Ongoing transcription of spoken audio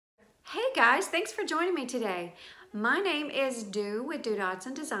Hey guys, thanks for joining me today. My name is Do with Do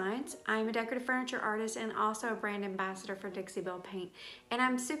Dotson Designs. I'm a decorative furniture artist and also a brand ambassador for Dixie Belle Paint. And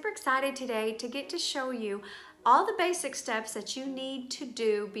I'm super excited today to get to show you all the basic steps that you need to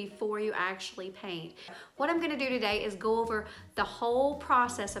do before you actually paint. What I'm gonna do today is go over the whole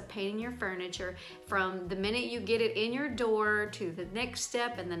process of painting your furniture from the minute you get it in your door to the next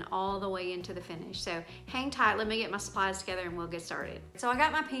step and then all the way into the finish. So hang tight, let me get my supplies together and we'll get started. So I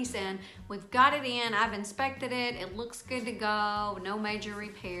got my piece in, we've got it in, I've inspected it, it looks good to go, no major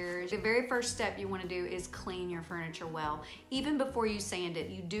repairs. The very first step you wanna do is clean your furniture well. Even before you sand it,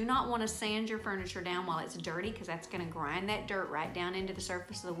 you do not wanna sand your furniture down while it's dirty because that's gonna grind that dirt right down into the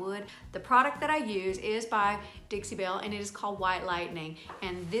surface of the wood. The product that I use is by Dixie Belle and it is called White Lightning.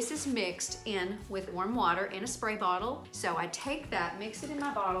 And this is mixed in with warm water in a spray bottle. So I take that, mix it in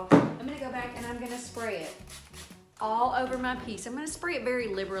my bottle. I'm gonna go back and I'm gonna spray it all over my piece. I'm gonna spray it very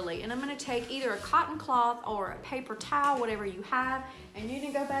liberally and I'm gonna take either a cotton cloth or a paper towel, whatever you have, and you're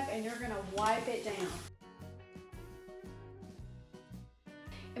gonna go back and you're gonna wipe it down.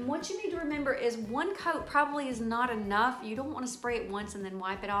 And what you need to remember is one coat probably is not enough. You don't want to spray it once and then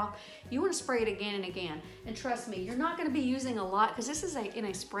wipe it off. You want to spray it again and again. And trust me, you're not going to be using a lot because this is in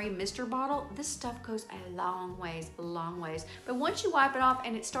a spray mister bottle. This stuff goes a long ways, a long ways. But once you wipe it off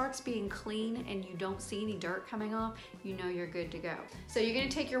and it starts being clean and you don't see any dirt coming off, you know you're good to go. So you're going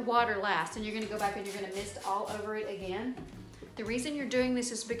to take your water last and you're going to go back and you're going to mist all over it again. The reason you're doing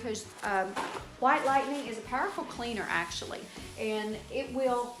this is because White Lightning is a powerful cleaner actually, and it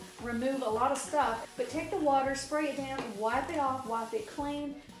will remove a lot of stuff. But take the water, spray it down, wipe it off, wipe it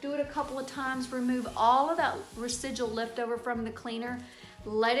clean, do it a couple of times, remove all of that residual leftover from the cleaner,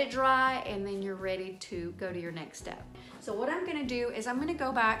 let it dry, and then you're ready to go to your next step. So what I'm gonna do is I'm gonna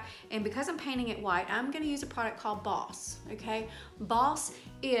go back, and because I'm painting it white, I'm gonna use a product called Boss, okay? Boss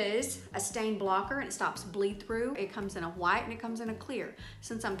is a stain blocker and it stops bleed through. It comes in a white and it comes in a clear.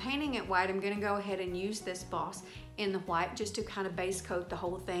 Since I'm painting it white, I'm gonna go ahead and use this Boss in the white just to kind of base coat the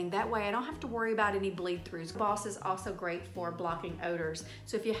whole thing. That way I don't have to worry about any bleed throughs. Boss is also great for blocking odors.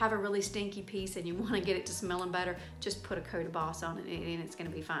 So if you have a really stinky piece and you wanna get it to smelling better, just put a coat of Boss on it and it's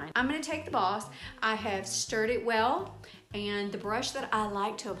gonna be fine. I'm gonna take the Boss, I have stirred it well, and the brush that I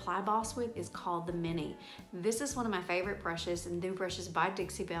like to apply Boss with is called the Mini. This is one of my favorite brushes, and new brushes by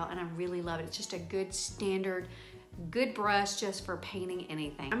Dixie Belle, and I really love it. It's just a good standard, good brush just for painting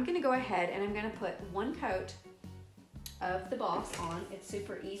anything. I'm gonna go ahead and I'm gonna put one coat of the Boss on. It's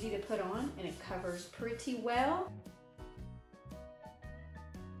super easy to put on and it covers pretty well.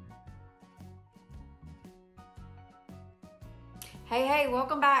 Hey,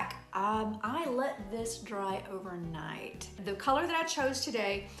 welcome back. I let this dry overnight. The color that I chose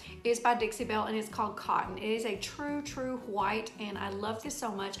today is by Dixie Belle and it's called Cotton. It is a true white and I love this so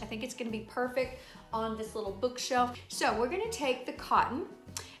much. I think it's gonna be perfect on this little bookshelf. So we're gonna take the cotton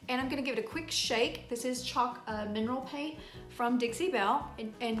and I'm gonna give it a quick shake. This is chalk mineral paint from Dixie Belle,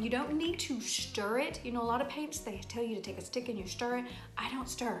 and you don't need to stir it. You know, a lot of paints, they tell you to take a stick and you stir it. I don't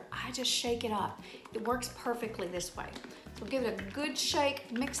stir, I just shake it up. It works perfectly this way. So give it a good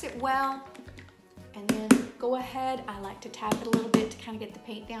shake, mix it well, and then go ahead. I like to tap it a little bit to kind of get the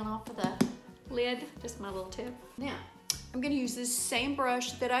paint down off of the lid, just my little tip. Now, I'm gonna use this same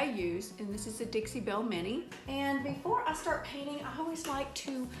brush that I use, and this is a Dixie Belle Mini. And before I start painting, I always like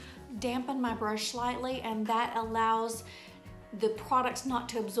to dampen my brush slightly, and that allows the products not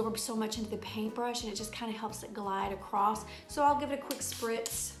to absorb so much into the paintbrush, and it just kind of helps it glide across. So I'll give it a quick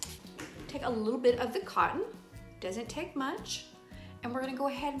spritz. Take a little bit of the cotton, doesn't take much, and we're gonna go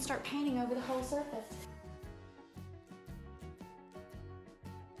ahead and start painting over the whole surface.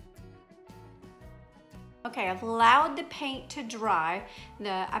 Okay, I've allowed the paint to dry.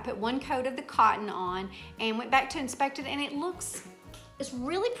 I put one coat of the cotton on and went back to inspect it, and it's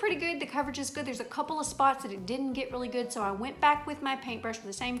really pretty good. The coverage is good. There's a couple of spots that it didn't get really good, so I went back with my paintbrush with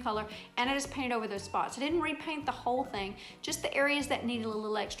the same color and I just painted over those spots. I didn't repaint the whole thing, just the areas that needed a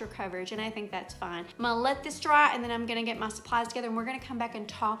little extra coverage, and I think that's fine. I'm gonna let this dry and then I'm gonna get my supplies together and we're gonna come back and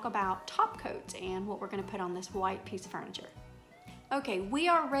talk about top coats and what we're gonna put on this white piece of furniture. Okay, we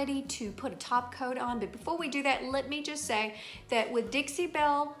are ready to put a top coat on, but before we do that, let me just say that with Dixie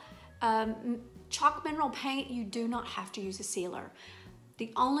Belle chalk mineral paint, you do not have to use a sealer.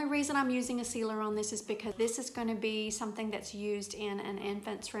 The only reason I'm using a sealer on this is because this is going to be something that's used in an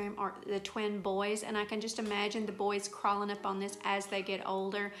infant's room or the twin boys, and I can just imagine the boys crawling up on this as they get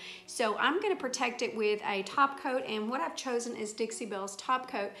older. So I'm going to protect it with a top coat, and what I've chosen is Dixie Belle's top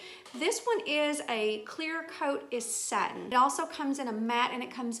coat. This one is a clear coat, is satin. It also comes in a matte and it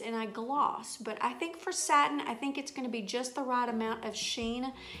comes in a gloss, but I think for satin, I think it's going to be just the right amount of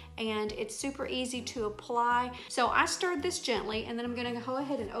sheen, and it's super easy to apply. So I stirred this gently, and then I'm going to go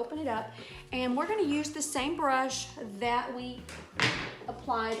ahead and open it up, and we're going to use the same brush that we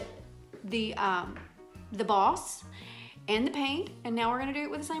applied the boss and the paint, and now we're going to do it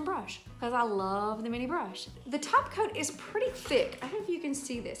with the same brush because I love the mini brush. The top coat is pretty thick. I don't know if you can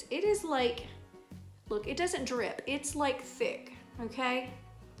see this. It is like, look, it doesn't drip. It's like thick, okay?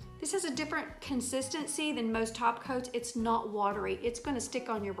 This has a different consistency than most top coats. It's not watery. It's gonna stick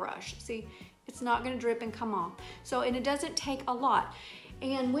on your brush. See, it's not gonna drip and come off. So, and it doesn't take a lot.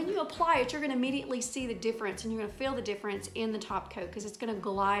 And when you apply it, you're gonna immediately see the difference, and you're gonna feel the difference in the top coat because it's gonna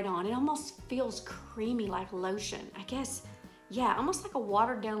glide on. It almost feels creamy like lotion. I guess, yeah, almost like a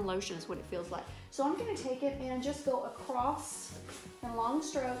watered down lotion is what it feels like. So I'm gonna take it and just go across in long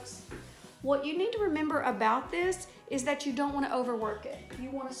strokes. What you need to remember about this is that you don't want to overwork it. You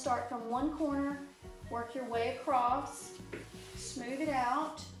want to start from one corner, work your way across, smooth it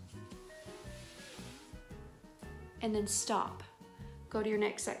out, and then stop. Go to your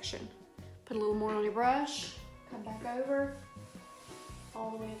next section. Put a little more on your brush, come back over, all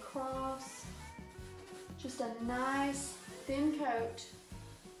the way across. Just a nice thin coat,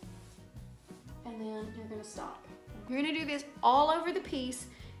 and then you're going to stop. You're going to do this all over the piece,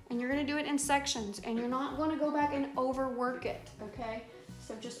 and you're gonna do it in sections, and you're not gonna go back and overwork it, okay?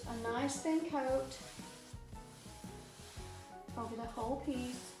 So just a nice thin coat over the whole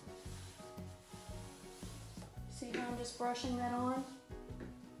piece. See how I'm just brushing that on?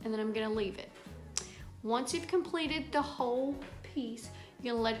 And then I'm gonna leave it. Once you've completed the whole piece,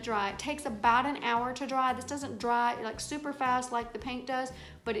 you're gonna let it dry. It takes about an hour to dry. This doesn't dry like super fast like the paint does,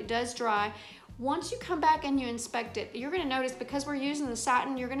 but it does dry. Once you come back and you inspect it, you're gonna notice, because we're using the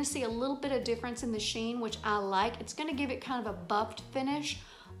satin, you're gonna see a little bit of difference in the sheen, which I like. It's gonna give it kind of a buffed finish.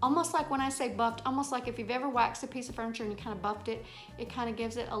 Almost like, when I say buffed, almost like if you've ever waxed a piece of furniture and you kind of buffed it, it kind of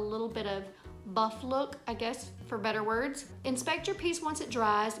gives it a little bit of buff look, I guess, for better words. Inspect your piece once it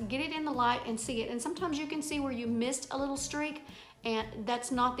dries, get it in the light and see it. And sometimes you can see where you missed a little streak, and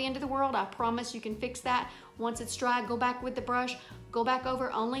that's not the end of the world. I promise you can fix that. Once it's dry, go back with the brush, go back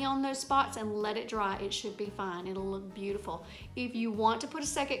over only on those spots and let it dry. It should be fine. It'll look beautiful. If you want to put a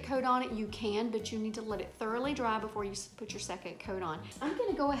second coat on it, you can, but you need to let it thoroughly dry before you put your second coat on. I'm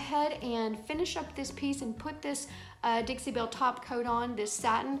gonna go ahead and finish up this piece and put this Dixie Belle top coat on, this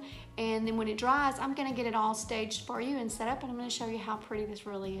satin, and then when it dries, I'm gonna get it all staged for you and set up, and I'm gonna show you how pretty this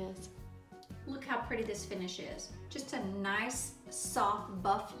really is. Look how pretty this finish is. Just a nice, soft,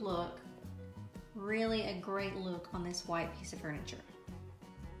 buff look. Really a great look on this white piece of furniture.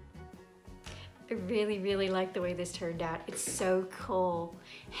 I really, really like the way this turned out. It's so cool.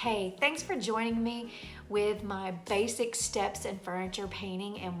 Hey, thanks for joining me with my basic steps in furniture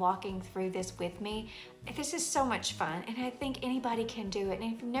painting and walking through this with me. This is so much fun, and I think anybody can do it.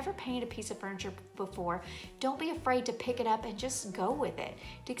 And if you've never painted a piece of furniture before, don't be afraid to pick it up and just go with it.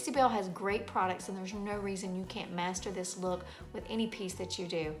 Dixie Belle has great products, and there's no reason you can't master this look with any piece that you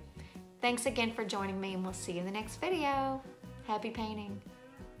do. Thanks again for joining me, and we'll see you in the next video. Happy painting.